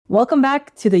Welcome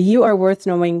back to the You Are Worth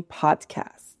Knowing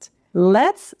podcast.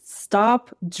 Let's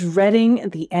stop dreading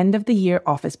the end of the year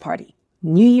office party,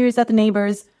 New Year's at the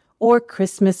neighbors, or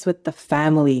Christmas with the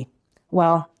family.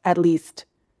 Well, at least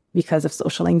because of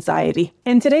social anxiety.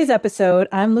 In today's episode,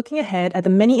 I'm looking ahead at the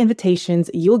many invitations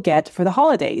you'll get for the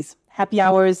holidays. Happy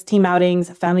hours, team outings,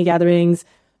 family gatherings,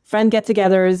 friend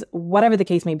get-togethers, whatever the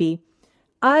case may be.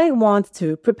 I want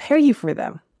to prepare you for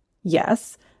them.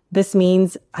 Yes, this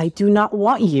means I do not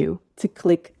want you to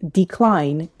click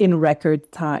decline in record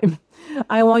time.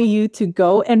 I want you to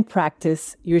go and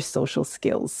practice your social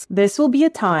skills. This will be a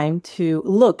time to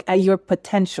look at your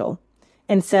potential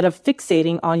instead of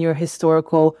fixating on your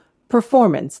historical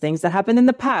performance, things that happened in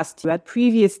the past. You had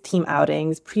previous team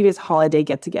outings, previous holiday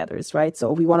get-togethers, right?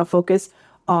 So we want to focus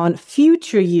on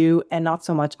future you and not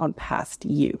so much on past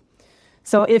you.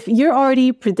 So if you're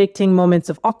already predicting moments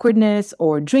of awkwardness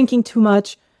or drinking too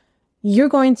much, you're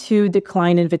going to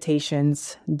decline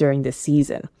invitations during this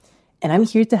season. And I'm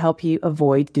here to help you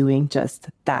avoid doing just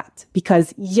that.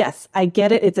 Because yes, I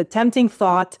get it. It's a tempting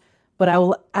thought, but I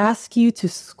will ask you to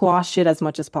squash it as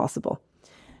much as possible.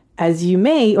 As you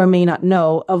may or may not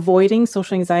know, avoiding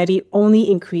social anxiety only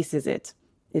increases it.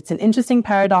 It's an interesting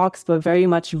paradox, but very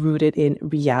much rooted in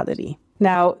reality.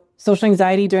 Now, social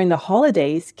anxiety during the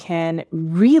holidays can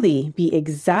really be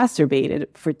exacerbated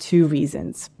for two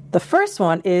reasons. The first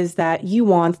one is that you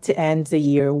want to end the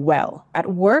year well.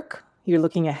 At work, you're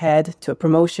looking ahead to a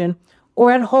promotion, or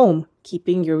at home,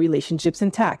 keeping your relationships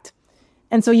intact.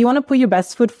 And so you want to put your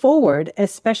best foot forward,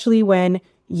 especially when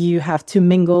you have to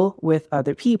mingle with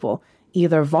other people,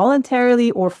 either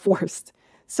voluntarily or forced.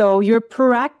 So you're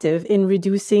proactive in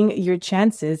reducing your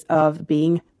chances of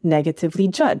being negatively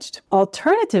judged.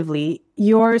 Alternatively,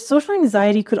 your social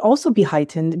anxiety could also be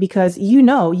heightened because you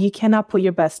know you cannot put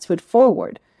your best foot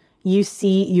forward. You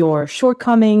see your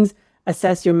shortcomings,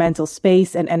 assess your mental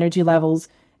space and energy levels,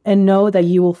 and know that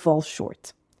you will fall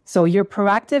short. So you're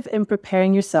proactive in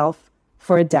preparing yourself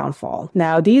for a downfall.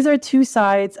 Now, these are two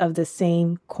sides of the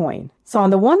same coin. So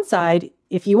on the one side,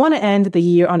 if you want to end the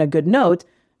year on a good note,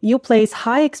 you'll place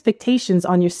high expectations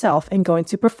on yourself and go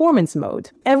into performance mode.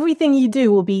 Everything you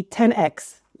do will be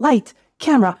 10x. Light,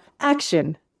 camera,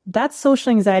 action. That's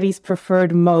social anxiety's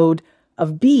preferred mode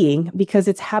of being because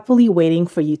it's happily waiting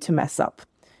for you to mess up.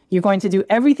 You're going to do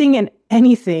everything and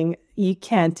anything you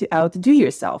can to outdo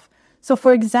yourself. So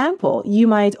for example, you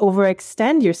might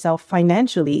overextend yourself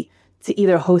financially to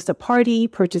either host a party,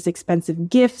 purchase expensive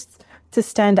gifts to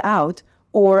stand out,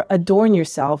 or adorn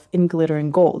yourself in glitter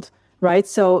and gold, right?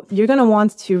 So you're going to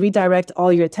want to redirect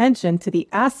all your attention to the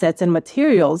assets and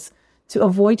materials to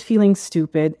avoid feeling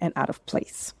stupid and out of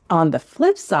place. On the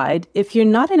flip side, if you're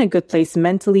not in a good place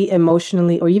mentally,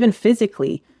 emotionally, or even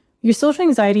physically, your social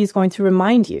anxiety is going to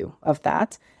remind you of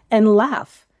that and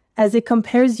laugh as it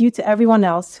compares you to everyone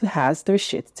else who has their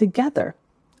shit together,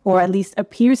 or at least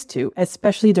appears to,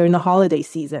 especially during the holiday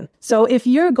season. So if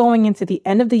you're going into the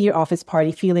end of the year office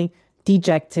party feeling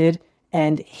dejected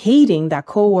and hating that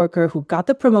coworker who got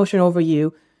the promotion over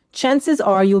you, chances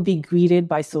are you'll be greeted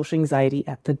by social anxiety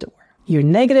at the door. Your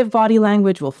negative body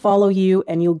language will follow you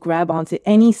and you'll grab onto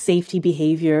any safety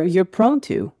behavior you're prone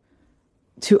to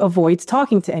avoid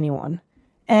talking to anyone.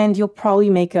 And you'll probably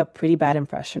make a pretty bad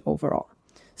impression overall.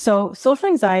 So social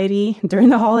anxiety during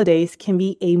the holidays can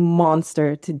be a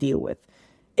monster to deal with.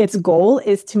 Its goal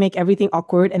is to make everything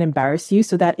awkward and embarrass you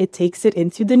so that it takes it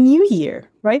into the new year,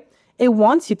 right? It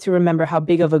wants you to remember how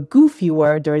big of a goof you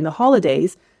were during the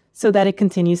holidays so that it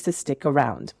continues to stick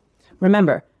around.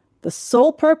 Remember, the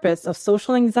sole purpose of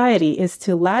social anxiety is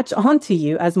to latch onto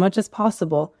you as much as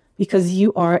possible because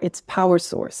you are its power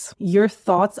source. Your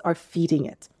thoughts are feeding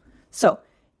it. So,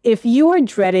 if you are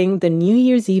dreading the New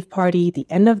Year's Eve party, the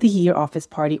end of the year office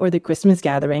party, or the Christmas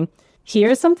gathering,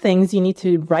 here are some things you need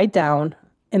to write down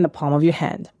in the palm of your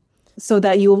hand so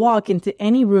that you'll walk into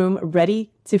any room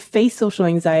ready to face social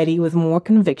anxiety with more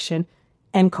conviction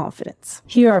and confidence.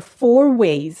 Here are 4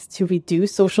 ways to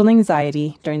reduce social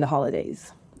anxiety during the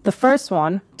holidays. The first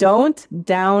one, don't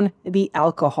down the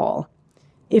alcohol.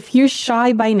 If you're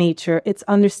shy by nature, it's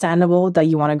understandable that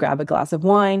you want to grab a glass of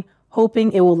wine,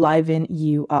 hoping it will liven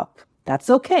you up.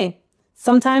 That's okay.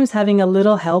 Sometimes having a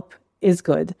little help is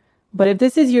good. But if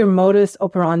this is your modus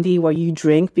operandi where you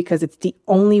drink because it's the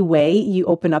only way you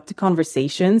open up to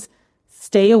conversations,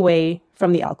 stay away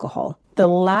from the alcohol. The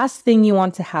last thing you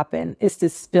want to happen is to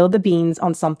spill the beans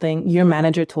on something your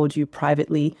manager told you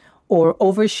privately or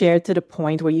overshare to the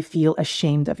point where you feel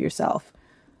ashamed of yourself.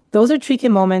 Those are tricky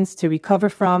moments to recover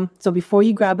from. So before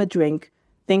you grab a drink,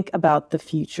 think about the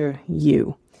future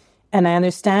you. And I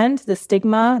understand the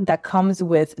stigma that comes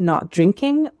with not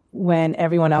drinking when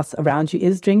everyone else around you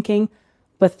is drinking,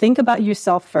 but think about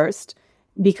yourself first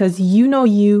because you know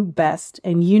you best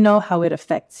and you know how it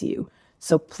affects you.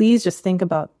 So please just think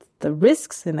about the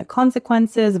risks and the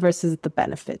consequences versus the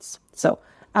benefits. So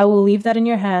I will leave that in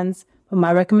your hands, but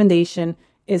my recommendation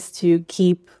is to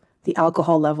keep the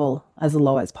alcohol level as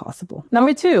low as possible.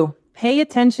 Number 2, pay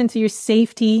attention to your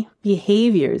safety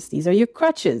behaviors. These are your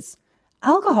crutches.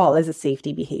 Alcohol is a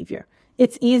safety behavior.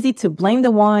 It's easy to blame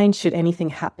the wine should anything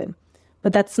happen,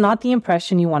 but that's not the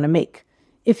impression you want to make.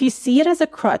 If you see it as a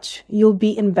crutch, you'll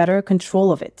be in better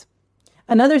control of it.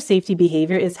 Another safety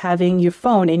behavior is having your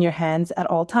phone in your hands at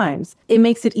all times. It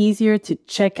makes it easier to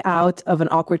check out of an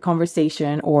awkward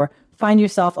conversation or find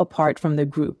yourself apart from the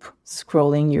group,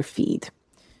 scrolling your feed.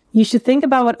 You should think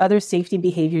about what other safety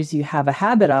behaviors you have a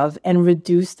habit of and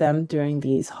reduce them during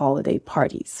these holiday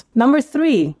parties. Number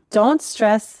 3, don't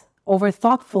stress over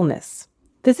thoughtfulness.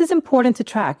 This is important to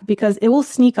track because it will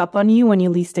sneak up on you when you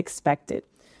least expect it.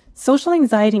 Social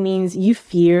anxiety means you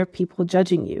fear people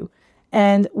judging you.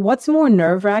 And what's more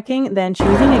nerve-wracking than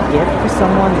choosing a gift for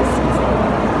someone this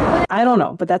season? I don't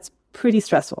know, but that's pretty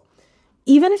stressful.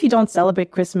 Even if you don't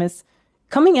celebrate Christmas,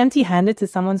 coming empty-handed to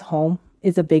someone's home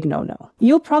is a big no-no.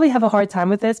 You'll probably have a hard time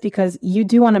with this because you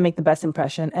do want to make the best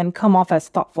impression and come off as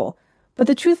thoughtful. But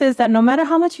the truth is that no matter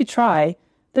how much you try,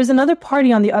 there's another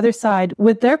party on the other side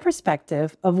with their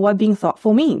perspective of what being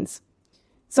thoughtful means.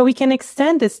 So we can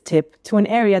extend this tip to an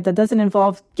area that doesn't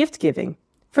involve gift giving.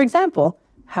 For example,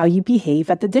 how you behave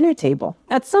at the dinner table.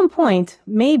 At some point,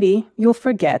 maybe you'll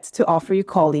forget to offer your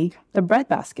colleague the bread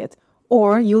basket,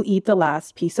 or you'll eat the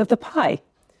last piece of the pie.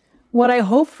 What I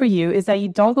hope for you is that you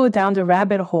don't go down the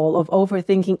rabbit hole of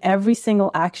overthinking every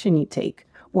single action you take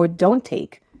or don't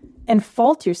take and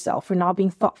fault yourself for not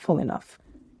being thoughtful enough.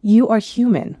 You are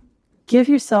human. Give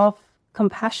yourself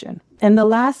compassion. And the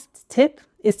last tip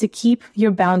is to keep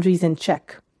your boundaries in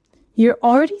check. You're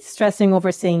already stressing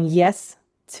over saying yes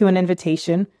to an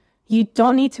invitation. You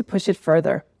don't need to push it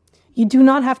further. You do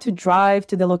not have to drive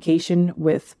to the location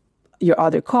with your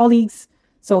other colleagues.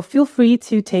 So feel free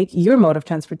to take your mode of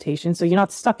transportation so you're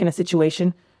not stuck in a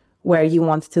situation where you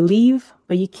want to leave,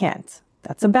 but you can't.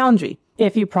 That's a boundary.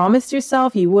 If you promised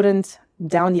yourself you wouldn't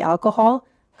down the alcohol,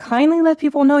 kindly let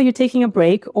people know you're taking a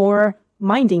break or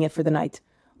minding it for the night.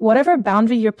 Whatever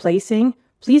boundary you're placing,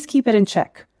 please keep it in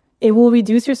check. It will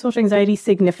reduce your social anxiety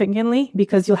significantly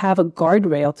because you'll have a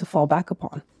guardrail to fall back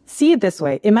upon. See it this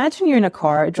way. Imagine you're in a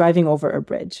car driving over a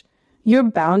bridge. Your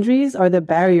boundaries are the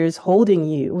barriers holding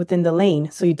you within the lane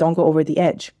so you don't go over the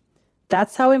edge.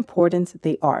 That's how important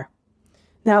they are.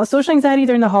 Now, social anxiety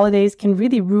during the holidays can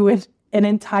really ruin an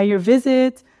entire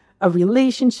visit, a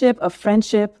relationship, a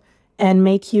friendship, and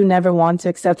make you never want to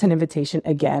accept an invitation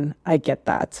again. I get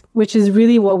that, which is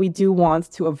really what we do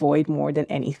want to avoid more than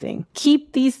anything.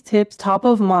 Keep these tips top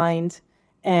of mind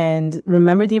and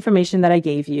remember the information that I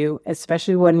gave you,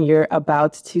 especially when you're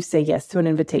about to say yes to an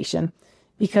invitation,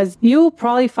 because you'll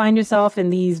probably find yourself in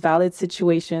these valid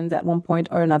situations at one point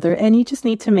or another, and you just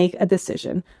need to make a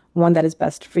decision, one that is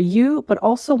best for you, but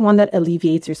also one that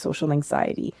alleviates your social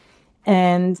anxiety.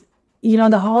 And you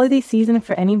know, the holiday season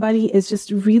for anybody is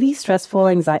just really stressful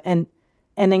and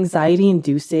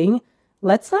anxiety-inducing.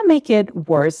 Let's not make it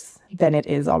worse than it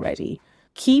is already.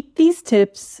 Keep these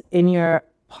tips in your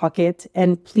pocket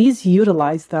and please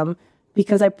utilize them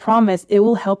because I promise it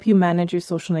will help you manage your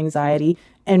social anxiety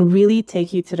and really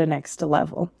take you to the next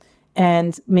level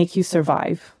and make you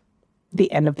survive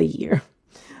the end of the year.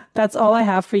 That's all I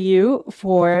have for you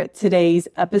for today's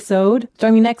episode.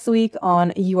 Join me next week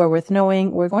on You Are Worth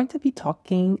Knowing. We're going to be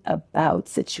talking about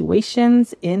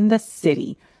situations in the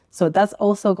city. So that's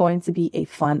also going to be a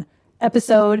fun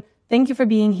episode. Thank you for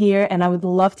being here. And I would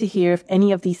love to hear if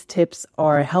any of these tips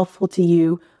are helpful to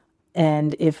you.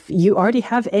 And if you already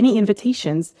have any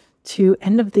invitations to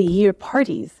end of the year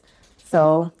parties.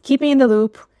 So keep me in the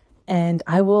loop and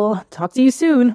I will talk to you soon.